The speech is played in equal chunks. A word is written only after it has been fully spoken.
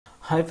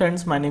Hi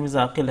friends, my name is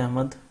Aqil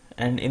Ahmed,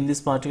 and in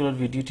this particular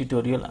video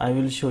tutorial I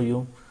will show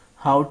you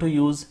how to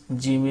use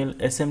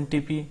Gmail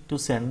SMTP to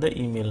send the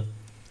email.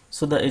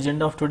 So the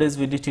agenda of today's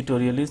video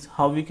tutorial is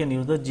how we can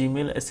use the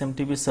Gmail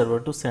SMTP server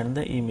to send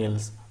the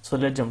emails. So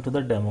let's jump to the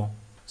demo.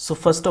 So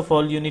first of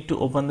all, you need to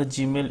open the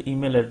Gmail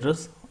email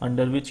address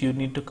under which you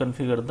need to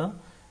configure the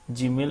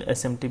Gmail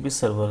SMTP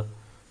server.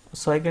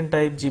 So I can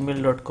type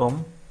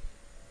gmail.com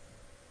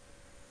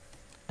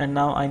and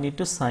now I need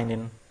to sign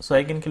in. So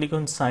I can click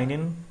on sign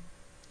in,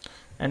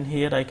 and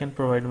here I can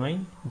provide my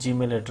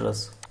Gmail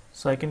address.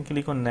 So I can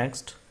click on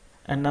next,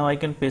 and now I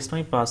can paste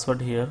my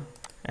password here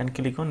and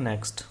click on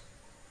next.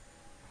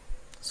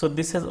 So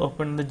this has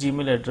opened the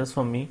Gmail address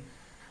for me,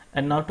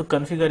 and now to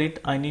configure it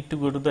I need to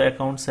go to the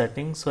account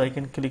settings. So I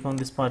can click on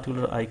this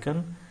particular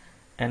icon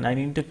and I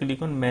need to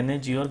click on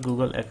manage your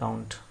Google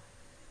account.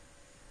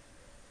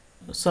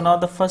 So now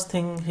the first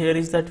thing here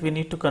is that we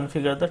need to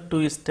configure the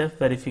two-step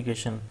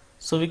verification.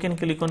 So we can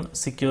click on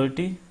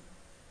security,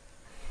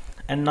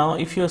 and now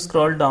if you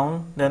scroll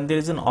down, then there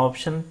is an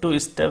option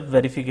two-step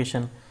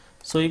verification.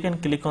 So you can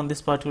click on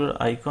this particular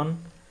icon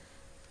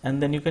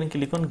and then you can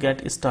click on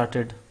get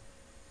started.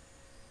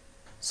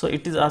 So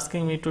it is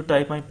asking me to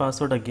type my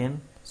password again,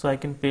 so I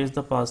can paste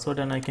the password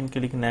and I can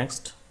click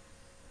next.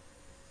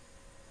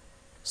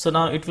 So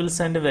now it will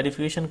send a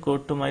verification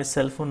code to my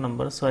cell phone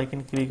number, so I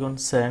can click on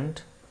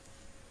send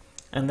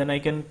and then I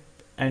can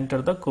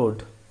enter the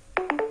code.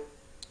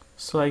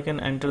 So I can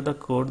enter the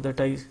code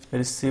that I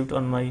received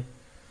on my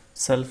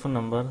cell phone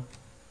number.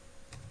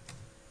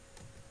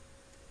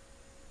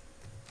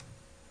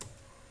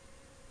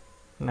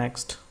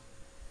 Next.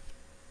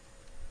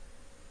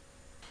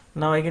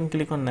 Now I can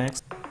click on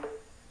next.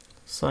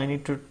 So I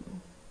need to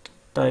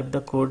type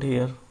the code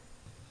here.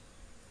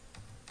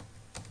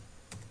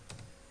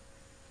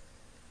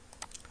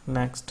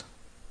 Next.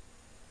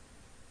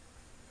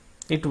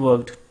 It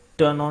worked.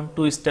 Turn on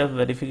two-step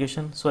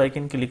verification. So I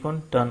can click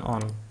on turn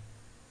on.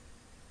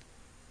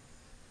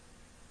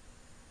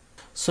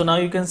 So now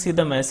you can see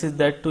the message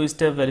that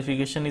two-step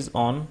verification is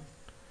on,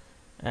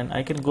 and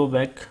I can go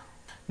back.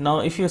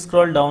 Now if you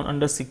scroll down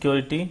under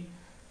security,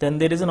 then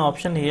there is an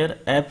option here,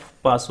 app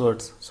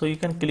passwords. So you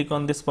can click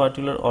on this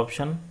particular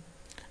option,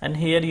 and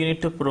here you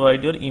need to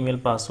provide your email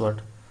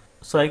password.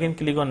 So I can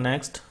click on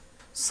next.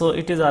 So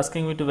it is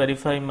asking me to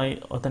verify my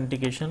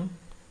authentication.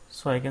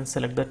 So I can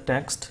select the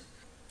text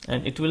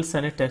and it will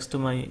send a text to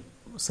my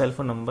cell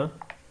phone number.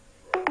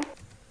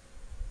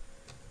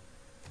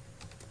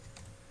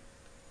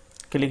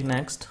 Click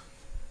next.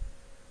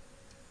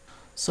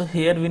 So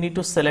here we need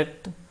to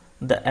select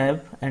the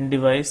app and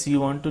device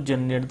you want to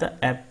generate the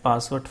app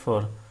password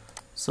for.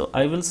 So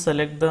I will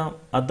select the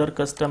other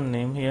custom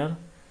name here,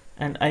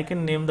 and I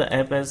can name the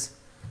app as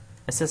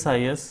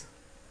SSIS,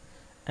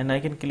 and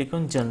I can click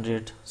on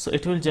generate. So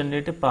it will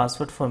generate a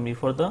password for me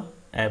for the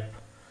app.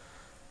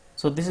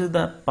 So this is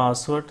the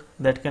password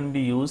that can be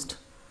used.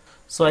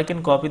 So I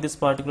can copy this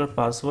particular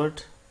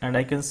password and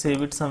I can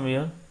save it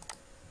somewhere.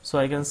 So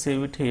I can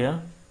save it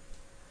here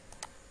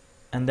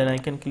and then I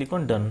can click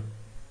on done.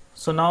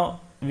 So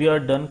now we are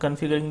done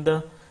configuring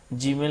the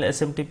Gmail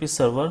SMTP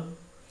server.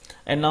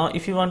 And now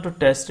if you want to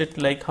test it,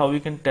 like how we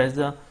can test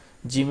the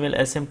Gmail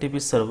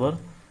SMTP server.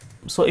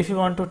 So if you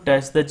want to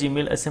test the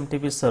Gmail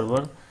SMTP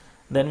server,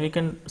 then we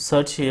can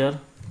search here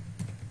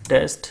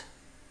test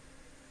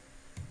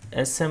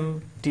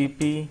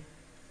SMTP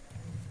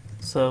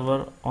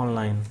server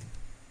online.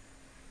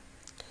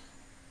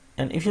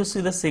 And if you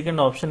see the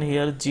second option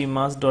here,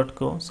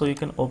 gmas.co, so you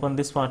can open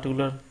this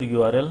particular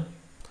URL.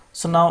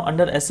 So now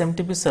under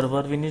SMTP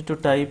server we need to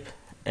type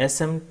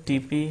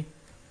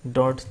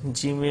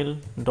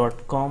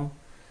smtp.gmail.com,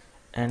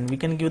 and we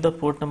can give the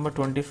port number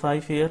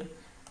 25 here,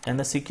 and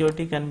the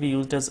security can be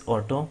used as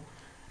auto.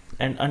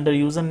 And under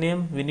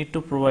username we need to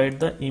provide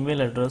the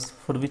email address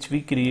for which we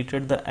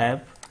created the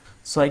app.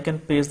 So I can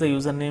paste the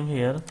username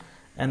here,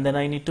 and then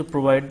I need to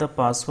provide the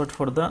password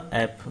for the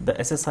app, the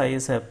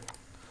SSIS app.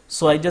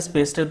 So I just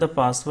pasted the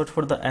password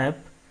for the app,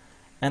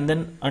 and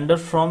then under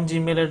from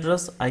Gmail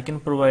address I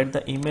can provide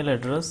the email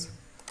address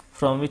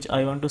from which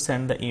I want to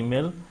send the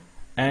email,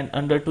 and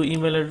under to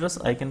email address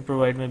I can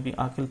provide maybe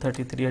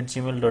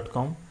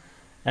akil33@gmail.com,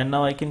 and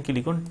now I can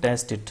click on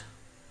test it.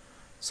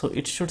 So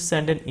it should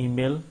send an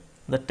email,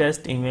 the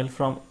test email,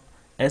 from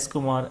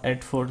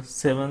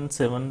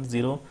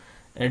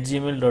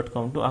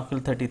skumar8770@gmail.com to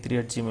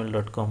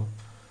akil33@gmail.com.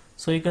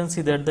 So you can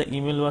see that the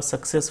email was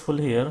successful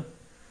here,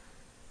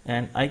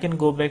 and I can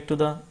go back to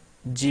the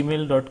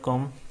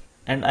gmail.com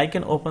and I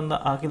can open the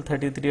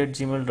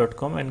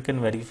akil33@gmail.com and can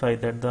verify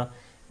that the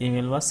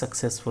email was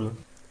successful.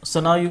 So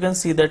now you can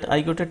see that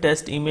I got a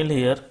test email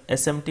here,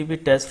 smtp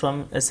test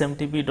from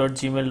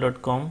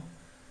smtp.gmail.com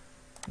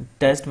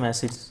test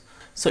message.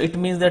 So it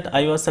means that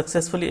I was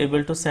successfully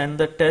able to send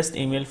the test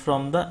email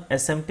from the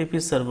SMTP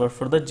server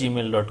for the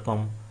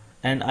gmail.com.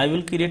 And I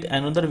will create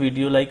another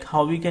video like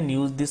how we can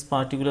use this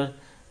particular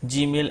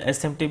Gmail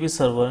SMTP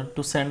server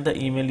to send the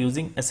email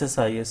using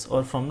SSIS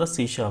or from the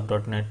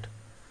C#.net.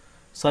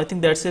 So I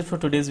think that's it for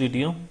today's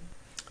video.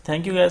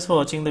 Thank you guys for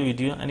watching the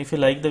video, and if you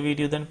like the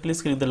video then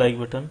please click the like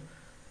button,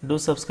 do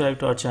subscribe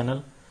to our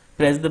channel,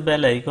 press the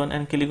bell icon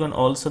and click on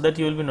all so that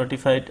you will be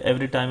notified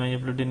every time I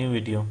upload a new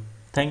video.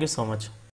 Thank you so much.